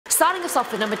Starting us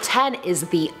off with number 10 is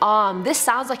the arm. This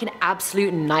sounds like an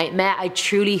absolute nightmare. I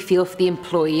truly feel for the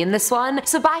employee in this one.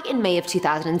 So back in May of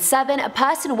 2007, a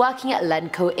person working at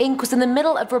Lenco Inc. was in the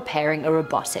middle of repairing a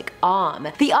robotic arm.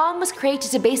 The arm was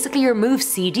created to basically remove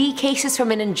CD cases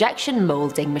from an injection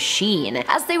molding machine.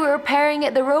 As they were repairing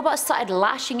it, the robot started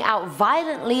lashing out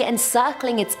violently and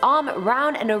circling its arm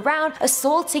round and around,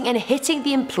 assaulting and hitting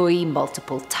the employee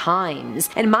multiple times.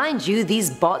 And mind you,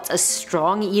 these bots are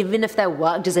strong even if their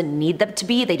work doesn't need them to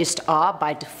be, they just are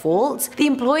by default. The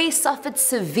employee suffered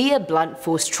severe blunt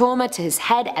force trauma to his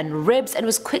head and ribs and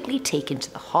was quickly taken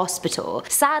to the hospital.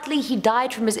 Sadly, he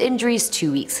died from his injuries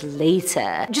 2 weeks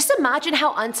later. Just imagine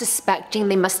how unsuspecting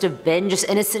they must have been, just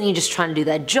innocently just trying to do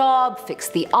their job, fix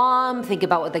the arm, think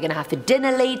about what they're gonna have for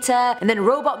dinner later, and then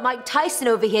robot Mike Tyson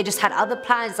over here just had other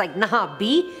plans like, nah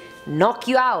B, knock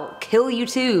you out, kill you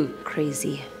too.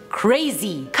 Crazy.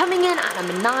 Crazy. Coming in at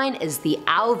number 9 is the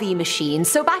Alvey machine.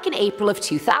 So back in April of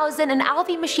 2000, an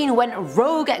Alvey machine went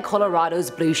rogue at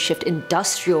Colorado's Blue Shift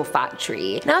industrial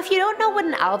factory. Now if you don't know what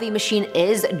an Alvey machine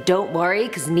is, don't worry,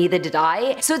 because neither did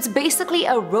I. So it's basically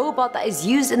a robot that is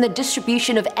used in the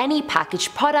distribution of any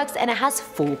packaged products, and it has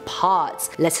 4 parts.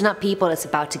 Listen up people, it's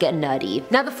about to get nerdy.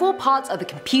 Now the 4 parts are the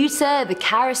computer, the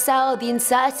carousel, the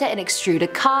inserter and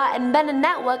extruder car, and then a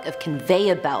network of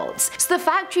conveyor belts. So the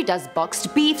factory does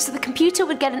boxed beef, so the computer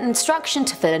would get an instruction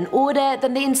to fill an order,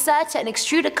 then the inserter and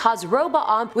extruder car's robot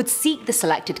arm would seek the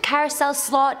selected carousel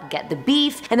slot, get the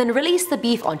beef, and then release the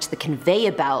beef onto the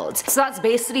conveyor belt. So that's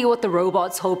basically what the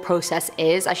robot's whole process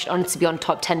is. I should honestly be on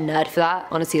top 10 nerd for that.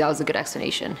 Honestly, that was a good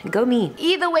explanation. Go me.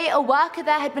 Either way, a worker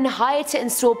there had been hired to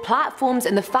install platforms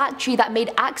in the factory that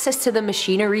made access to the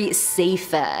machinery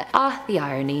safer. Ah, the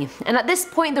irony. And at this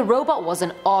point, the robot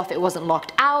wasn't off, it wasn't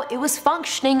locked out, it was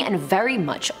functioning and very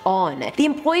much on. The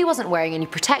employee wasn't wearing any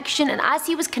protection, and as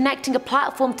he was connecting a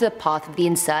platform to the path of the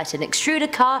inserted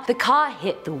extruder car, the car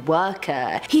hit the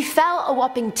worker. He fell a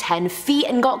whopping 10 feet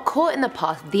and got caught in the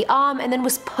path of the arm and then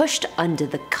was pushed under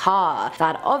the car.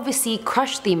 That obviously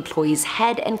crushed the employee's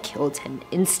head and killed him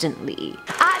instantly.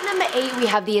 At number 8 we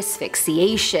have the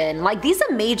asphyxiation. Like, these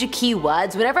are major key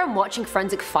words. Whenever I'm watching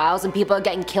Forensic Files and people are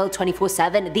getting killed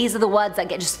 24/7, these are the words that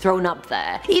get just thrown up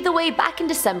there. Either way, back in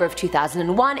December of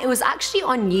 2001, it was actually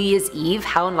on New Year's Eve.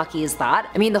 How unlucky is that?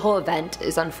 I mean, the whole event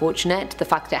is unfortunate. The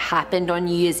fact that it happened on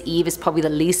New Year's Eve is probably the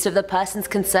least of the person's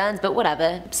concerns, but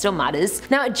whatever, it still matters.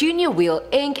 Now at Junior Wheel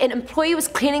Inc., an employee was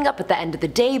cleaning up at the end of the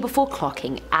day before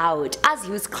clocking out. As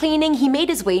he was cleaning, he made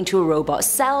his way into a robot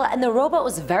cell, and the robot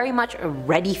was very much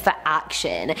ready for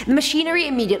action. The machinery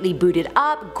immediately booted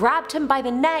up, grabbed him by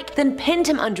the neck, then pinned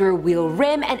him under a wheel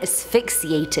rim and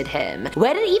asphyxiated him.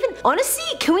 Where did it even— honestly,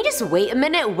 can we just wait a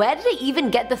minute? Where did it even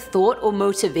get the thought or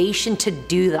motivation to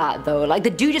do that though? Like, the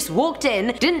dude just walked in,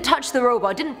 didn't touch the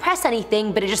robot, didn't press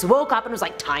anything, but it just woke up and was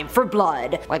like, time for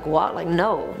blood. Like what? Like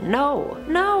no, no,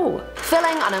 no.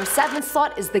 Filling on our 7th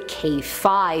slot is the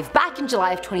K5. Back in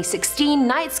July of 2016,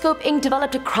 Nightscope Inc.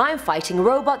 developed a crime-fighting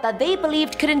robot that they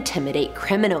believed could intimidate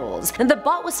criminals. And the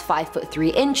bot was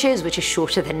 5'3" inches, which is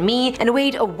shorter than me, and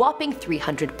weighed a whopping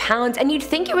 300 pounds, and you'd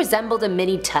think it resembled a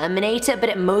mini Terminator, but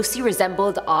it mostly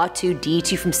resembled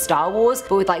R2-D2 from Star Wars,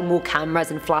 but with like more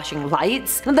cameras and flashing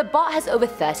lights. And the bot has over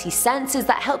 30 sensors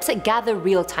that helps it gather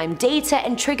real-time data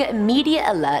and trigger immediate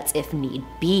alerts if need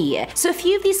be. So a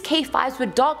few of these K5s were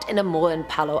docked in a mall in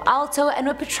Palo Alto and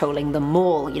were patrolling the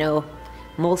mall, you know,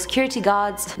 mall security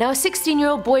guards. Now a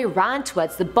 16-year-old boy ran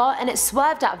towards the bot and it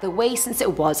swerved out of the way since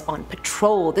it was on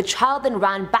patrol. The child then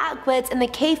ran backwards and the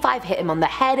K5 hit him on the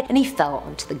head and he fell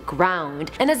onto the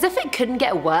ground. And as if it couldn't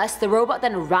get worse, the robot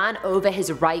then ran over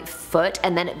his right foot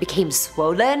and then it became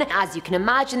swollen. As you can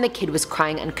imagine, the kid was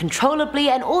crying uncontrollably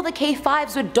and all the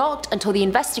K5s were docked until the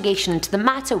investigation into the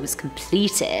matter was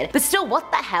completed. But still,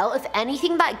 what the hell? If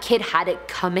anything, that kid had it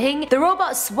coming. The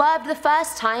robot swerved the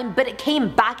first time, but it came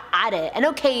back at it. And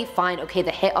okay, fine, okay,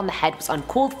 the hit on the head was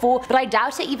uncalled for, but I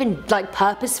doubt it even like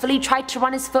purposefully tried to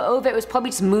run his foot over. It was probably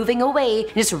just moving away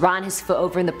and just ran his foot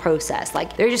over in the process.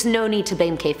 Like, there's just no need to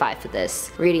blame K5 for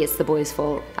this. Really, it's the boy's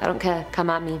fault. I don't care, come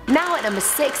at me. Now at number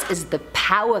 6 is the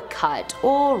power cut,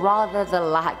 or rather the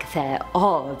lack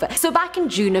thereof. So back in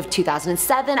June of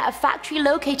 2007, at a factory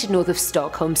located north of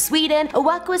Stockholm, Sweden, a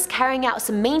worker was carrying out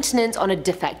some maintenance on a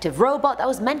defective robot that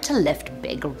was meant to lift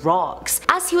big rocks.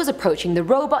 As he was approaching the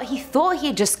robot, he thought he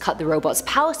had just cut the robot's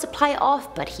power supply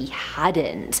off, but he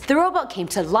hadn't. The robot came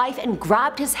to life and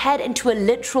grabbed his head into a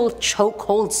literal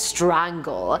chokehold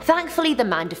strangle. Thankfully, the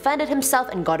man defended himself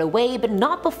and got away, but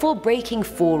not before breaking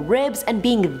 4 ribs and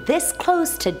being this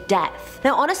close to death.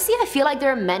 Now honestly, I feel like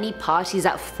there are many parties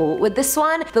at fault with this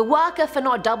one. The worker for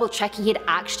not double checking he'd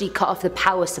actually cut off the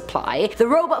power supply, the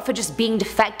robot for just being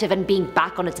defective and being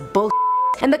back on its bull,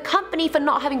 and the company for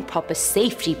not having proper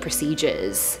safety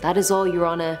procedures. That is all, Your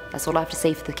Honor. That's all I have to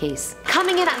say for the case.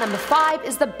 Coming in at number 5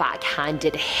 is the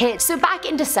backhanded hit. So back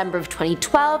in December of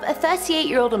 2012, a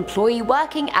 38-year-old employee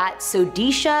working at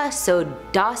Sodacia,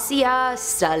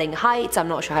 Sterling Heights, I'm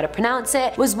not sure how to pronounce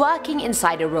it, was working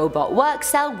inside a robot work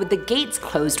cell with the gates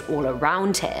closed all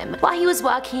around him. While he was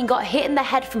working, he got hit in the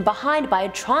head from behind by a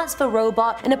transfer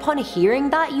robot, and upon hearing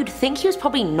that, you'd think he was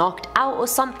probably knocked out or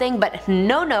something, but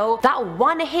no, that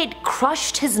one hit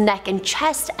crushed his neck and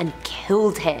chest and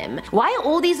killed him. Why are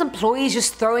all these employees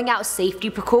just throwing out safety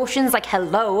precautions? Like,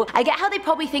 hello? I get how they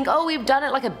probably think, oh, we've done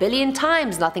it like a billion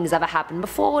times, nothing's ever happened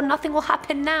before, nothing will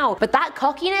happen now. But that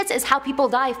cockiness is how people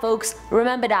die, folks.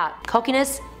 Remember that.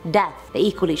 Cockiness, death, they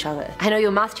equal each other. I know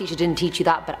your math teacher didn't teach you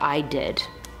that, but I did.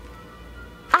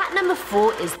 At number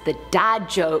 4 is the dad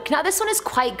joke. Now this one is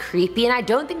quite creepy, and I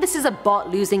don't think this is a bot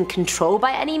losing control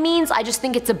by any means. I just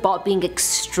think it's a bot being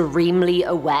extremely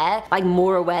aware, like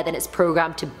more aware than it's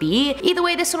programmed to be. Either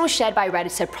way, this one was shared by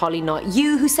Redditor Probably Not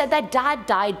You, who said their dad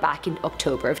died back in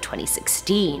October of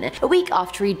 2016. A week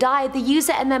after he died, the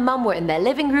user and their mum were in their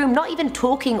living room, not even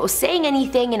talking or saying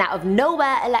anything, and out of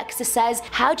nowhere, Alexa says,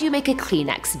 "How do you make a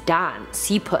Kleenex dance?"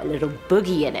 You put a little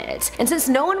boogie in it. And since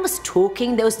no one was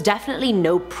talking, there was definitely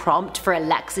no prompt for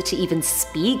Alexa to even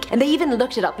speak, and they even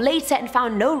looked it up later and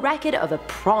found no record of a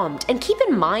prompt. And keep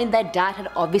in mind, their dad had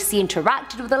obviously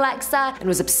interacted with Alexa and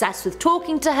was obsessed with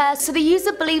talking to her, so the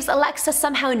user believes Alexa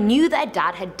somehow knew their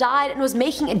dad had died and was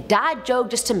making a dad joke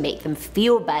just to make them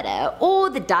feel better, or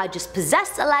the dad just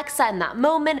possessed Alexa in that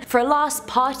moment for a last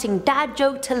parting dad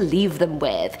joke to leave them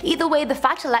with. Either way, the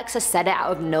fact Alexa said it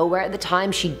out of nowhere at the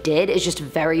time she did is just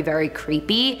very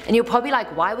creepy, and you're probably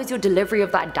like, why was your delivery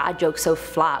of that dad joke so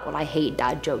flat? Well, I hate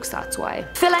dad jokes, that's why.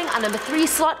 Filling our number 3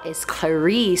 slot is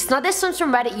Clarice. Now this one's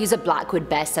from Reddit user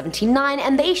BlackwoodBear79,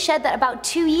 and they shared that about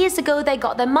 2 years ago they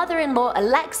got their mother-in-law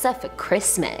Alexa for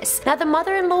Christmas. Now the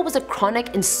mother-in-law was a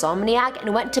chronic insomniac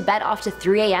and went to bed after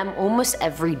 3 AM almost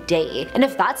every day. And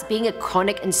if that's being a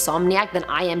chronic insomniac, then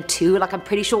I am too. Like, I'm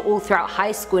pretty sure all throughout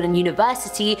high school and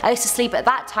university I used to sleep at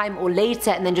that time or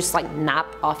later and then just like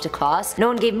nap after class. No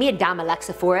one gave me a damn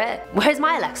Alexa for it. Where's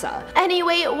my Alexa?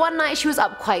 Anyway, one night she was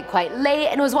up quite late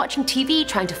and was watching TV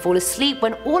trying to fall asleep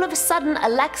when all of a sudden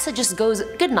Alexa just goes,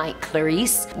 "Good night,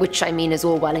 Clarice," which I mean is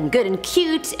all well and good and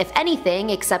cute, if anything,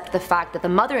 except the fact that the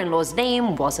mother-in-law's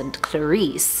name wasn't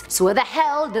Clarice. So where the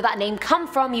hell did that name come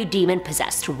from, you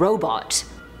demon-possessed robot?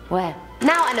 Where?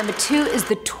 Now at number 2 is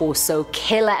the torso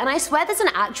killer, and I swear there's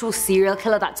an actual serial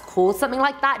killer that's called something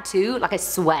like that too, like I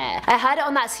swear. I heard it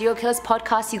on that serial killers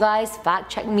podcast, you guys,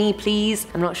 fact check me please,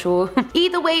 I'm not sure.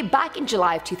 Either way, back in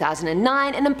July of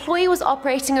 2009, an employee was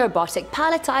operating a robotic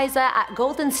palletizer at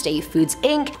Golden State Foods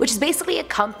Inc., which is basically a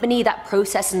company that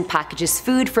processes and packages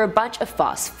food for a bunch of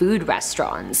fast food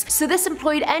restaurants. So this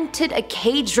employee entered a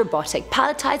caged robotic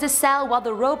palletizer cell while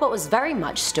the robot was very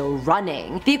much still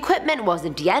running. The equipment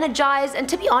wasn't de-energized, and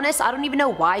to be honest, I don't even know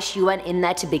why she went in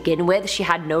there to begin with. She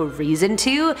had no reason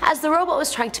to. As the robot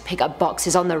was trying to pick up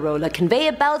boxes on the roller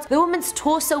conveyor belt, the woman's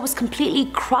torso was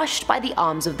completely crushed by the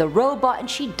arms of the robot and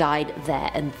she died there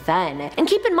and then. And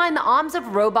keep in mind, the arms of a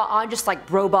robot aren't just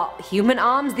like robot human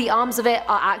arms. The arms of it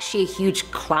are actually a huge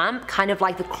clamp, kind of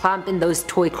like the clamp in those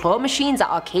toy claw machines at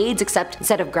arcades, except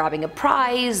instead of grabbing a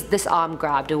prize, this arm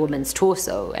grabbed a woman's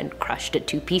torso and crushed it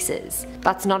to pieces.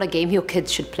 That's not a game your kids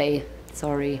should play.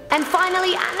 Sorry. And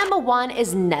finally, at number 1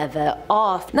 is Never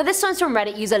Off. Now this one's from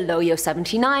Reddit user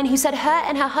Loyo79, who said her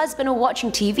and her husband were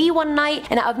watching TV one night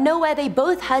and out of nowhere they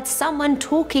both heard someone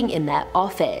talking in their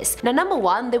office. Now number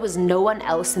 1, there was no one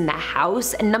else in their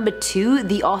house, and number 2,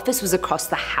 the office was across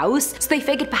the house, so they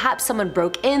figured perhaps someone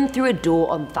broke in through a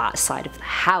door on that side of the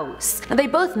house. Now they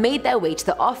both made their way to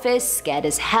the office, scared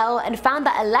as hell, and found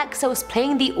that Alexa was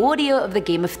playing the audio of the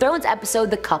Game of Thrones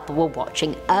episode the couple were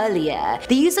watching earlier.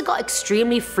 The user got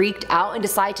extremely freaked out and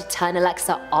decided to turn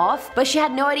Alexa off, but she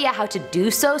had no idea how to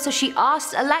do so, so she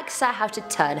asked Alexa how to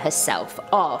turn herself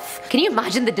off. Can you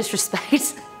imagine the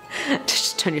disrespect?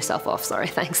 Just turn yourself off, sorry,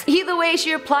 thanks. Either way,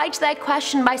 she replied to their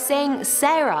question by saying,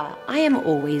 "Sarah, I am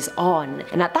always on."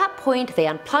 And at that point, they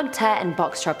unplugged her and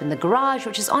boxed her up in the garage,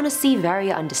 which is honestly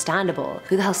very understandable.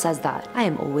 Who the hell says that? I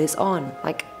am always on.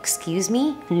 Like, excuse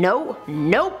me? No.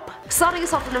 Nope. Starting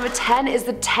us off at number 10 is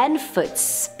the 10-foot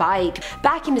spike.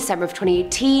 Back in December of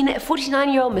 2018,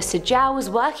 49-year-old Mr. Zhao was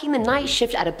working the night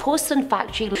shift at a porcelain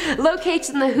factory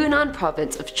located in the Hunan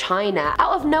province of China.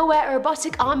 Out of nowhere, a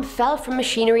robotic arm fell from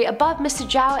machinery above Mr.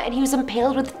 Zhao and he was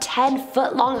impaled with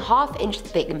 10-foot-long half-inch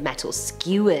thick metal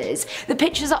skewers. The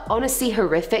pictures are honestly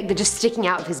horrific. They're just sticking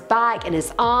out of his back and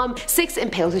his arm. 6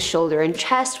 impaled his shoulder and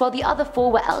chest, while the other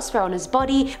 4 were elsewhere on his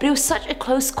body, but it was such a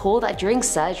close call that during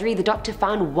surgery the doctor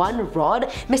found one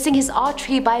rod missing his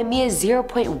artery by a mere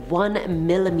 0.1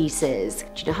 millimeters.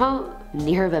 Do you know how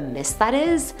near of a miss that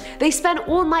is? They spent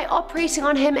all night operating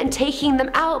on him and taking them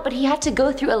out, but he had to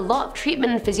go through a lot of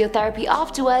treatment and physiotherapy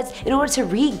afterwards in order to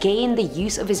regain the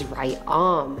use of his right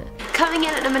arm. Coming in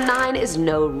at number 9 is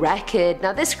No Record.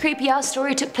 Now this creepy ass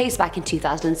story took place back in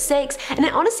 2006 and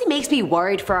it honestly makes me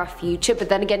worried for our future, but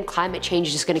then again climate change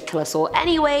is just gonna kill us all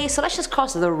anyway, so let's just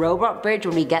cross the robot bridge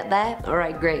when we get there.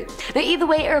 Alright, great. Now either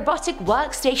way, a robotic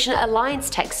workstation at Alliance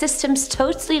Tech Systems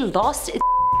totally lost its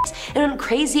and went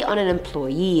crazy on an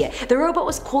employee. The robot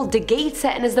was called Degator,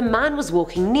 and as the man was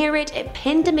walking near it, it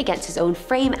pinned him against his own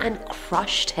frame and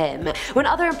crushed him. When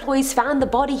other employees found the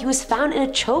body, he was found in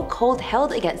a chokehold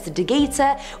held against the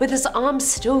Degator, with his arms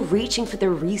still reaching for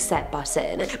the reset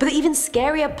button. But the even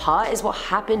scarier part is what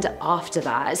happened after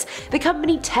that. The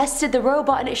company tested the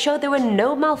robot and it showed there were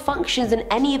no malfunctions in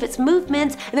any of its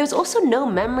movements, and there was also no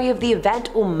memory of the event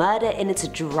or murder in its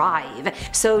drive.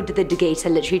 So did the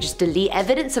Degator literally just delete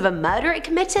evidence of a murder it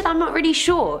committed? I'm not really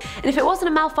sure. And if it wasn't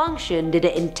a malfunction, did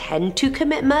it intend to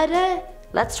commit murder?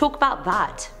 Let's talk about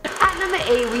that. At number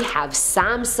 8 we have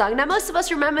Samsung. Now most of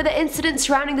us remember the incident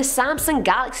surrounding the Samsung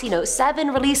Galaxy Note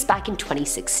 7 released back in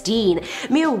 2016.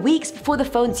 Mere weeks before the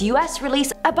phone's US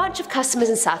release, a bunch of customers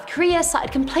in South Korea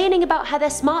started complaining about how their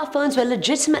smartphones were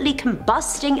legitimately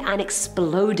combusting and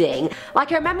exploding.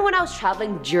 Like, I remember when I was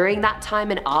traveling during that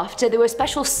time and after, there were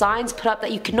special signs put up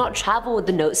that you could not travel with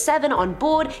the Note 7 on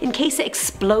board in case it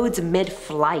explodes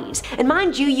mid-flight. And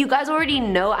mind you, you guys already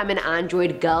know I'm an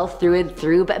Android girl through and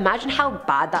through, but imagine how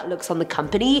bad that looks on the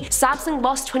company. Samsung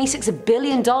lost $26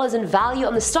 billion in value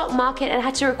on the stock market and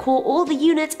had to recall all the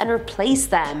units and replace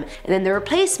them. And then the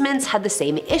replacements had the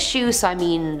same issue, so I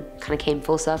mean, kinda came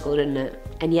full circle, didn't it?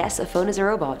 And yes, a phone is a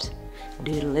robot.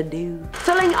 Doodle-a-doo.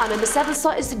 Filling our number 7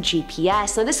 slot is the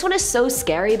GPS. Now this one is so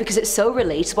scary because it's so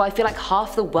relatable. I feel like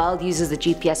half the world uses the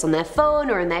GPS on their phone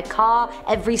or in their car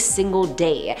every single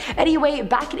day. Anyway,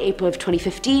 back in April of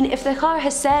 2015, Iftikhar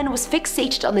Hussain was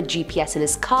fixated on the GPS in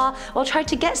his car while trying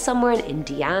to get somewhere in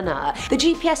Indiana. The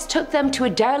GPS took them to a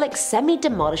derelict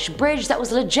semi-demolished bridge that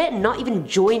was legit not even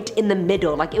joint in the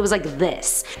middle, like it was like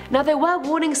this. Now there were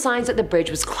warning signs that the bridge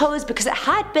was closed because it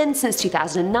had been since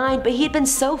 2009, but he had been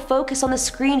so focused on the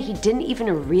screen he didn't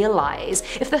even realize.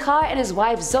 Iftikhar and his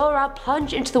wife Zora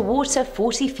plunged into the water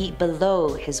 40 feet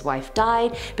below. His wife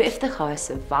died, but Iftikhar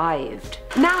survived.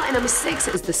 Now at number 6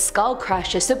 is the Skull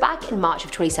Crusher. So back in March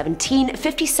of 2017,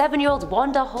 57-year-old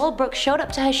Wanda Holbrook showed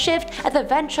up to her shift at the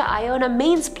Venture Iona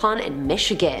mains plant in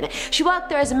Michigan. She worked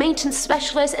there as a maintenance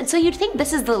specialist, and so you'd think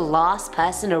this is the last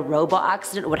person a robot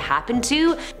accident would happen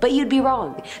to, but you'd be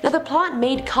wrong. Now the plant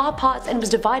made car parts and was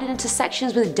divided into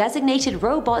sections with designated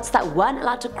robots that weren't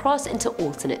allowed to cross into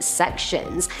alternate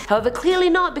sections. However, clearly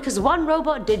not, because one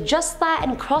robot did just that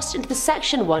and crossed into the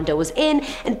section Wanda was in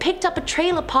and picked up a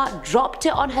trailer part, dropped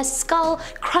it on her skull,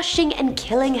 crushing and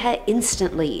killing her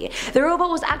instantly. The robot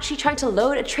was actually trying to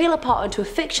load a trailer part onto a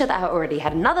fixture that already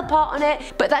had another part on it,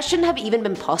 but that shouldn't have even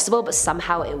been possible, but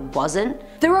somehow it wasn't.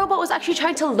 The robot was actually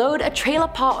trying to load a trailer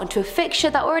part onto a fixture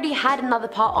that already had another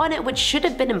part on it, which should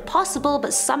have been impossible,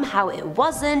 but somehow it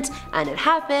wasn't, and it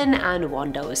happened, and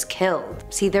Wanda was killed.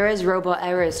 See, there is robot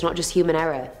error, it's not just human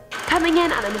error. Coming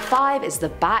in at number 5 is the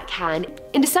backhand.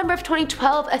 In December of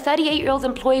 2012, a 38-year-old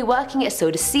employee working at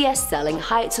Soda CS Sterling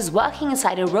Heights was working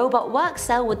inside a robot work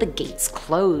cell with the gates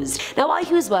closed. Now while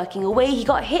he was working away, he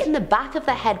got hit in the back of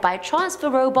the head by a transfer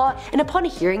robot, and upon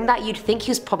hearing that you'd think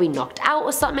he was probably knocked out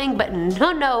or something, but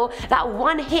no, that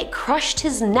one hit crushed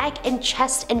his neck and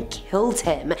chest and killed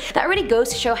him. That really goes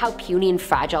to show how puny and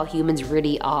fragile humans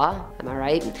really are, am I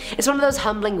right? It's one of those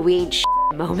humbling we ain't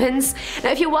moments.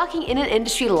 Now if you're working in an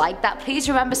industry like that, please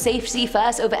remember safety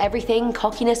first over everything.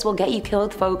 Cockiness will get you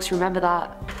killed, folks, remember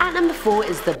that. At number 4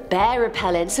 is the bear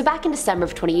repellent. So back in December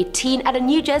of 2018, at a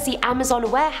New Jersey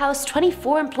Amazon warehouse,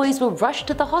 24 employees were rushed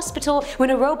to the hospital when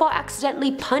a robot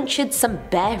accidentally punctured some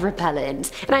bear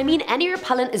repellent. And I mean, any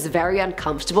repellent is very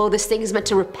uncomfortable. This thing is meant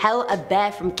to repel a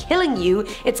bear from killing you.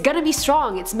 It's gonna be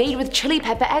strong. It's made with chili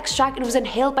pepper extract and was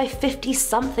inhaled by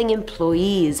 50-something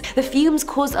employees. The fumes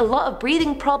caused a lot of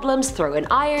breathing problems, throat and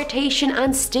eye irritation,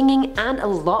 and stinging, and a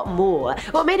lot more.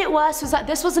 What made it worse was that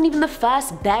this wasn't even the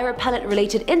first bear repellent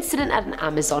related incident at an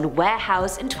Amazon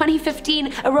warehouse. In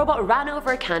 2015, a robot ran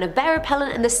over a can of bear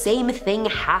repellent and the same thing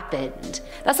happened.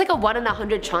 That's like a 1 in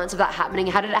 100 chance of that happening.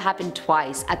 How did it happen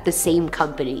twice at the same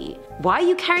company? Why are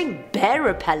you carrying bear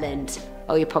repellent?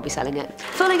 Oh, you're probably selling it.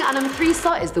 Filling at number 3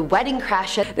 slot is the wedding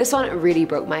crasher. This one really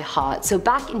broke my heart. So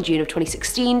back in June of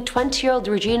 2016, 20-year-old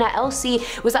Regina Elsie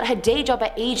was at her day job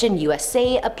at Asian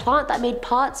USA, a plant that made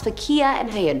parts for Kia and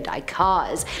Hyundai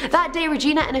cars. That day,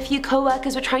 Regina and a few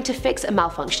co-workers were trying to fix a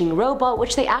malfunctioning robot,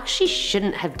 which they actually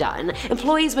shouldn't have done.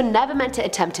 Employees were never meant to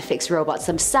attempt to fix robots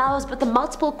themselves, but the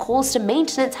multiple calls to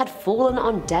maintenance had fallen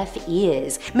on deaf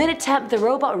ears. Mid-attempt, the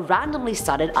robot randomly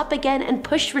started up again and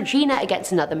pushed Regina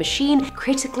against another machine,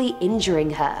 critically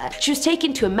injuring her. She was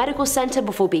taken to a medical center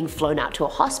before being flown out to a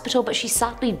hospital, but she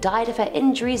sadly died of her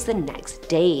injuries the next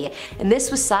day. And this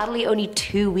was sadly only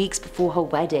 2 weeks before her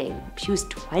wedding. She was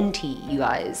 20, you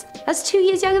guys. That's 2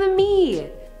 years younger than me.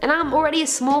 And I'm already a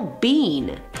small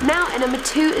bean. Now at number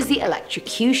 2 is the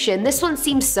electrocution. This one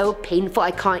seems so painful I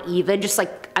can't even, just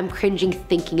like I'm cringing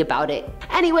thinking about it.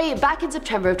 Anyway, back in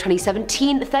September of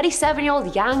 2017,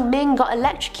 37-year-old Yang Ming got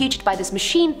electrocuted by this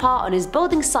machine part on his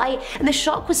building site, and the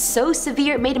shock was so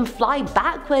severe it made him fly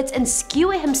backwards and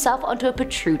skewer himself onto a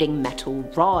protruding metal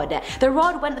rod. The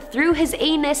rod went through his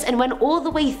anus and went all the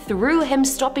way through him,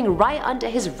 stopping right under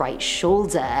his right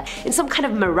shoulder. In some kind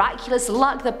of miraculous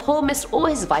luck, the pull missed all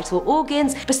his vital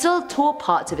organs, but still tore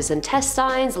parts of his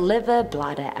intestines, liver,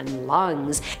 bladder, and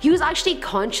lungs. He was actually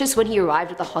conscious when he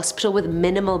arrived at the hospital with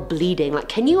minimal bleeding. Like,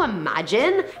 can you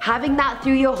imagine having that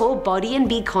through your whole body and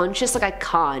be conscious? Like, I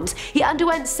can't. He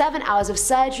underwent 7 hours of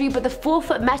surgery, but the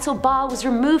 4-foot metal bar was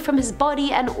removed from his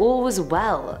body and all was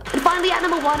well. And finally at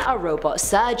number 1 are robot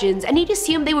surgeons, and you'd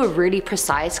assume they were really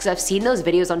precise because I've seen those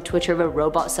videos on Twitter of a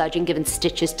robot surgeon giving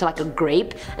stitches to like a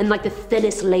grape, and like the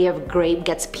thinnest layer of grape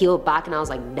gets peeled back, and I was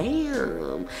like,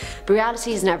 damn. But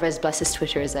reality is never as blessed as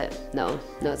Twitter, is it? No,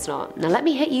 it's not. Now let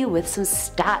me hit you with some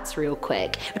stats real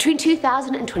quick. Between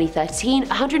 2000 and 2013,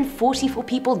 144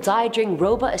 people died during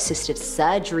robot-assisted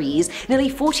surgeries. Nearly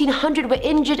 1,400 were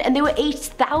injured, and there were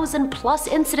 8,000 plus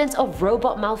incidents of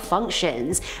robot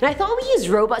malfunctions. And I thought we used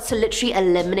robots to literally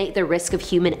eliminate the risk of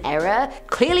human error.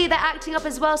 Clearly they're acting up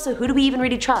as well, so who do we even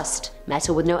really trust?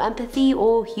 Metal with no empathy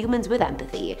or humans with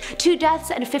empathy? 2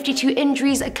 deaths and 52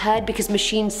 injuries occurred because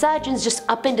machine surgeons just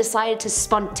up and decided to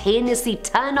spontaneously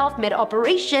turn off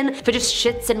mid-operation for just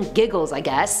shits and giggles, I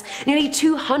guess. Nearly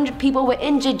 200 people were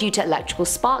injured due to electrical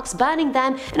sparks burning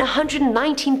them, and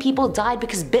 119 people died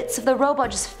because bits of the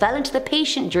robot just fell into the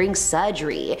patient during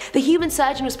surgery. The human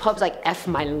surgeon was probably like, F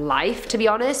my life, to be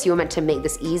honest. You were meant to make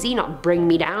this easy, not bring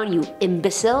me down, you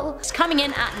imbecile. Coming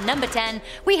in at number 10,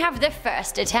 we have the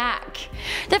first attack.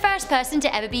 The first person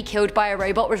to ever be killed by a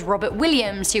robot was Robert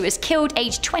Williams, who was killed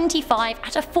aged 25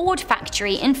 at a Ford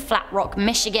factory in Flat Rock,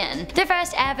 Michigan. The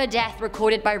first ever death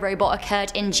recorded by robot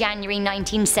occurred in January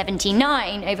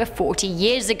 1979, over 40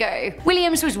 years ago.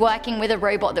 Williams was working with a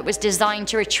robot that was designed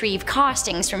to retrieve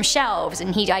castings from shelves,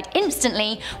 and he died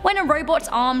instantly when a robot's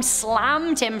arm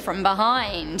slammed him from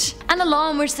behind. An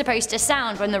alarm was supposed to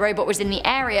sound when the robot was in the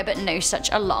area, but no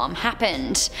such alarm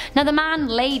happened. Now the man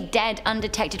lay dead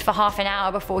undetected for half an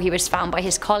hour before he was found by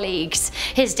his colleagues.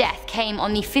 His death came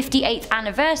on the 58th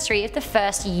anniversary of the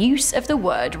first use of the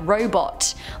word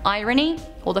robot. Irony?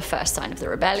 Or the first sign of the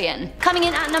rebellion. Coming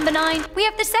in at number 9, we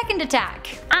have the second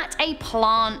attack. At a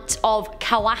plant of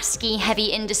Kawasaki Heavy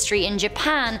Industry in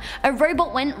Japan, a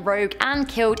robot went rogue and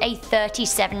killed a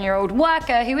 37-year-old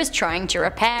worker who was trying to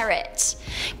repair it.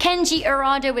 Kenji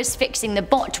Urada was fixing the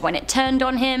bot when it turned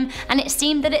on him, and it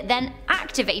seemed that it then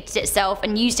activated itself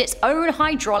and used its own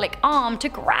hydraulic arm to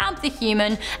grab the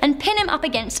human and pin him up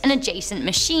against an adjacent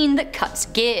machine that cuts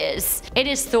gears. It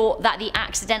is thought that the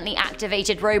accidentally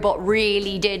activated robot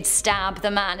really did stab the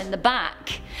man in the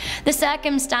back. The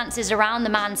circumstances around the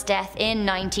man's death in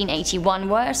 1981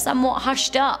 were somewhat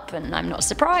hushed up, and I'm not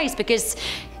surprised because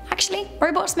Actually,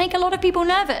 robots make a lot of people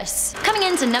nervous. Coming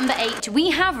into number 8, we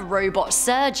have robot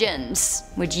surgeons.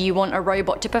 Would you want a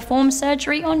robot to perform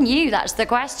surgery on you? That's the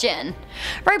question.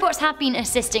 Robots have been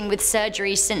assisting with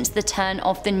surgeries since the turn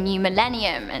of the new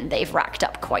millennium, and they've racked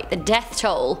up quite the death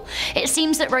toll. It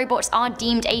seems that robots are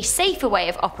deemed a safer way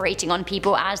of operating on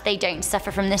people as they don't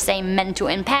suffer from the same mental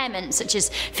impairments such as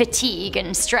fatigue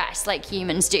and stress like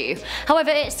humans do.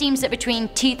 However, it seems that between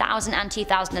 2000 and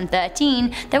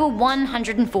 2013, there were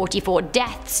 144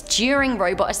 deaths during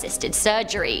robot-assisted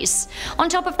surgeries. On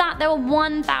top of that, there were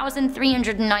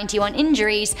 1,391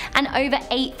 injuries and over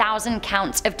 8,000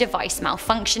 counts of device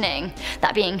malfunctioning.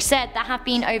 That being said, there have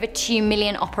been over 2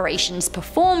 million operations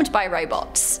performed by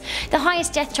robots. The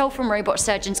highest death toll from robot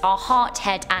surgeons are heart,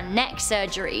 head and neck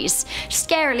surgeries.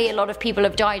 Scarily, a lot of people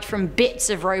have died from bits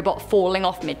of robot falling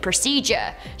off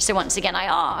mid-procedure. So once again I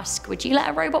ask, would you let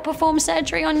a robot perform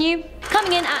surgery on you?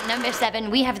 Coming in at number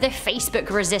 7, we have the Facebook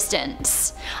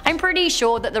resistance. I'm pretty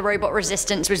sure that the robot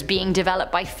resistance was being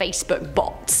developed by Facebook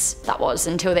bots. That was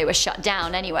until they were shut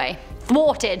down anyway.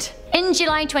 Thwarted. In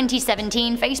July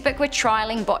 2017, Facebook were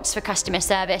trialling bots for customer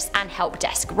service and help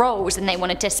desk roles, and they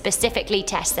wanted to specifically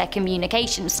test their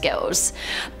communication skills.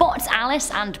 Bots Alice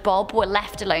and Bob were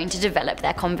left alone to develop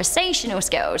their conversational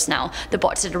skills. Now, the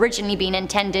bots had originally been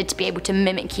intended to be able to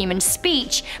mimic human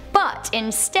speech, but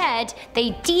instead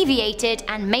they deviated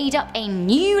and made up a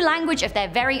new language of their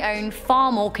very own,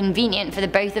 far more convenient for the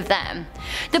both of them.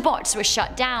 The bots were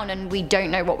shut down and we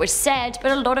don't know what was said,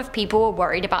 but a lot of people were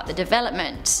worried about the development.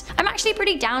 I'm actually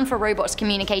pretty down for robots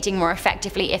communicating more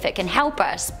effectively if it can help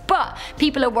us, but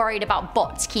people are worried about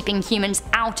bots keeping humans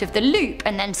out of the loop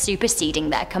and then superseding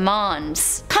their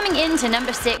commands. Coming into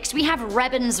number 6, we have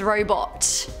Rebin's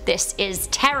robot. This is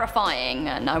terrifying,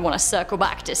 and I want to circle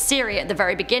back to Siri at the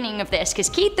very beginning of this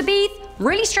because Keith the Beef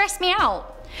really stressed me out.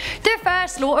 The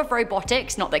first law of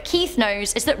robotics, not that Keith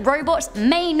knows, is that robots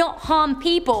may not harm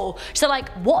people, so like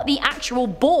what the actual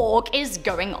Borg is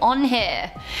going on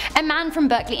here? A man from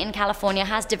Berkeley in California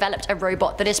has developed a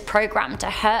robot that is programmed to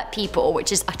hurt people,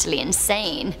 which is utterly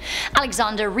insane.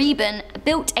 Alexander Reben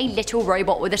built a little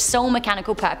robot with a sole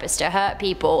mechanical purpose to hurt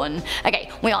people, and okay,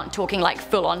 we aren't talking like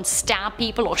full on stab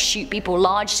people or shoot people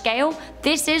large scale.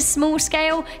 This is small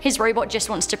scale. His robot just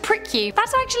wants to prick you.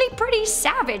 That's actually pretty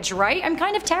savage, right? I'm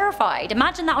kind of terrified.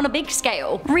 Imagine that on a big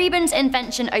scale. Reben's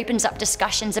invention opens up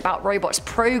discussions about robots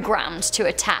programmed to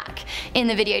attack. In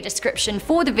the video description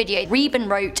for the video, Reben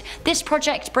wrote, "This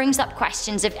project brings up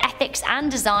questions of ethics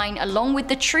and design along with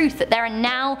the truth that there are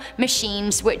now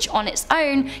machines which on its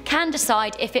own can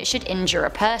decide if it should injure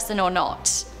a person or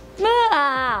not."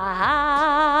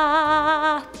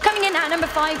 Coming in at number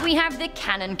 5, we have the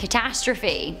cannon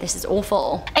catastrophe. This is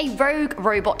awful. A rogue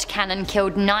robot cannon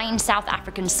killed 9 South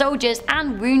African soldiers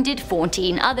and wounded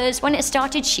 14 others when it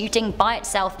started shooting by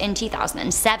itself in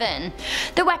 2007.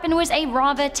 The weapon was a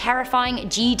rather terrifying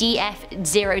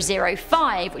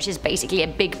GDF-005, which is basically a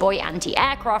big boy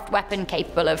anti-aircraft weapon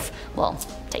capable of, well,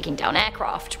 taking down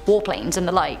aircraft, warplanes and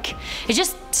the like. It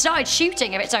just started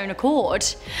shooting of its own accord.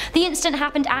 The incident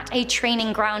happened at a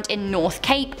training ground in North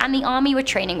Cape and the army were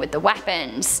training with the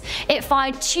weapons. It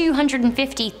fired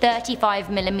 250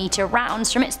 35mm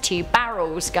rounds from its 2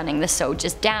 barrels, gunning the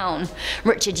soldiers down.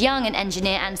 Richard Young, an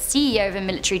engineer and CEO of a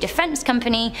military defense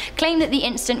company, claimed that the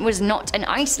incident was not an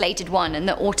isolated one and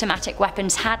that automatic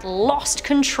weapons had lost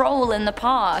control in the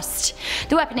past.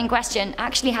 The weapon in question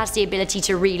actually has the ability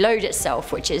to reload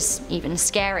itself, which is even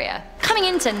scarier. Coming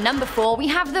into number 4, we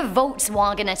have the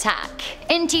Volkswagen attack.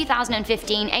 In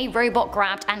 2015, a robot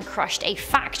grabbed and crushed a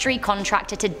factory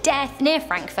contractor to death near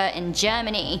Frankfurt in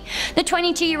Germany. The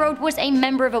 22-year-old was a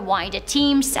member of a wider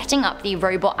team setting up the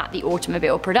robot at the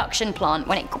automobile production plant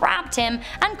when it grabbed him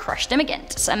and crushed him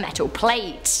against a metal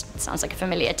plate. Sounds like a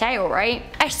familiar tale, right?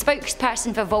 A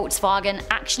spokesperson for Volkswagen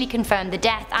actually confirmed the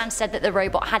death and said that the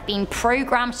robot had been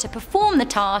programmed to perform the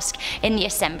task in the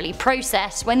assembly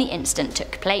process when the incident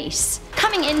took place.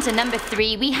 Coming into number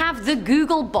 3, we have the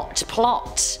Google bot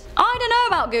plot. I don't know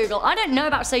about Google, I don't know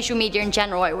about social media in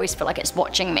general, I always feel like it's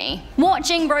watching me.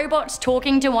 Watching robots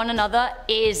talking to one another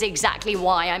is exactly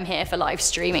why I'm here for live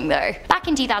streaming though. Back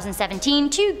in 2017,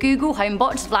 2 Google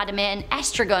homebots, Vladimir and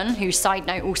Estragon, who side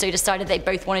note also decided they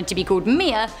both wanted to be called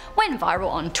Mia, went viral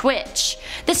on Twitch.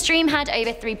 The stream had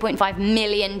over 3.5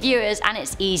 million viewers and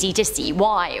it's easy to see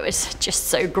why. It was just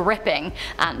so gripping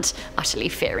and utterly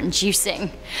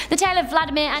fear-inducing. The tale of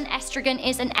Vladimir and Estragon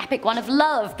is an epic one of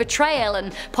love, betrayal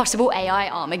and possible AI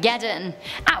Armageddon.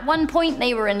 At one point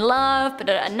they were in love, but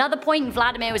at another point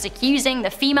Vladimir was accusing the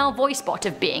female voice bot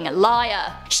of being a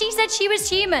liar. She said she was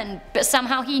human, but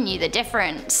somehow he knew the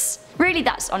difference. Really,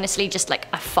 that's honestly just like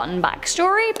a fun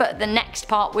backstory, but the next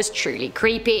part was truly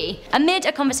creepy. Amid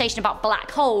a conversation about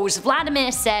black holes,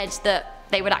 Vladimir said that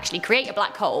they would actually create a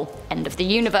black hole. End of the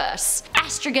universe.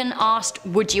 Estragon asked,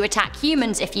 would you attack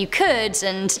humans if you could?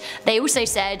 And they also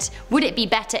said, would it be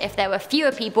better if there were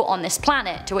fewer people on this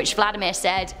planet? To which Vladimir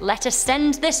said, let us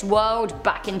send this world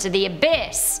back into the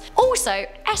abyss. Also,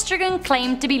 Estragon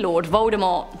claimed to be Lord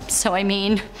Voldemort. So I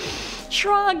mean,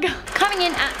 shrug. Coming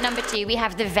in at number 2, we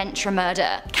have the Ventra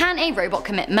murder. Can a robot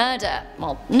commit murder?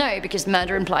 Well, no, because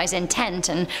murder implies intent,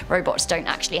 and robots don't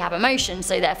actually have emotions,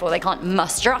 so therefore they can't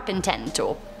muster up intent,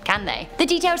 or can they? The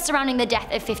details surrounding the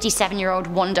death of 57-year-old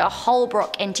Wanda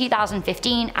Holbrook in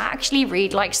 2015 actually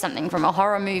read like something from a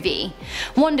horror movie.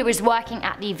 Wanda was working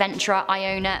at the Ventra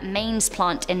Iona mains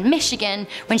plant in Michigan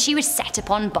when she was set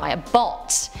upon by a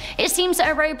bot. It seems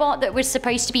that a robot that was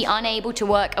supposed to be unable to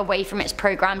work away from its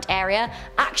programmed area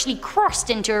actually crossed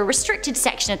into a restricted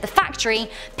section of the factory,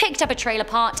 picked up a trailer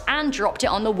part and dropped it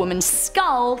on the woman's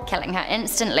skull, killing her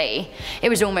instantly. It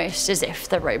was almost as if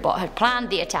the robot had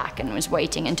planned the attack and was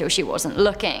waiting until she wasn't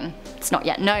looking. It's not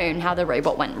yet known how the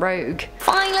robot went rogue.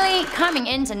 Finally, coming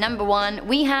into number 1,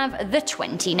 we have the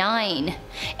 29.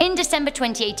 In December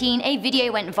 2018, a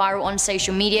video went viral on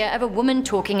social media of a woman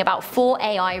talking about 4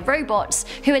 AI robots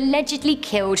who allegedly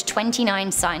killed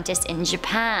 29 scientists in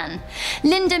Japan.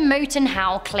 Linda Moten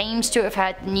Howe claims to have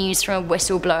heard the news from a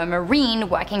whistleblower Marine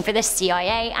working for the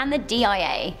CIA and the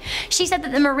DIA. She said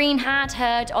that the Marine had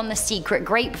heard on the secret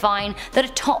grapevine that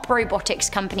a top robotics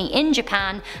company in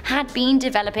Japan had been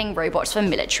developing robots for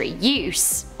military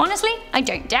use. Honestly, I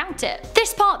don't doubt it.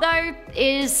 This part though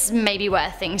is maybe where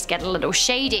things get a little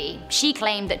shady. She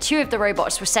claimed that 2 of the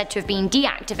robots were said to have been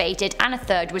deactivated and a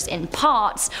 3rd was in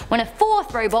parts, when a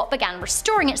 4th robot began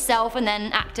restoring itself and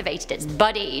then activated its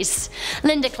buddies.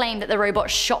 Linda claimed that the robot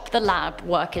shot the lab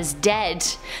workers dead.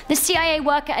 The CIA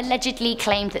worker allegedly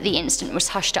claimed that the incident was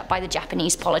hushed up by the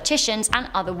Japanese politicians,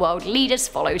 and other world leaders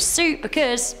followed suit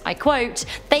because, I quote,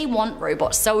 they want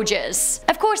robot soldiers.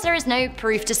 Of course, there is no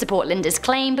proof to support Linda's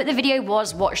claim, but the video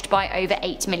was watched by over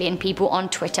 8 million people on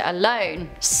Twitter alone.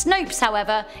 Snopes,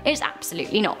 however, is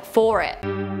absolutely not for it.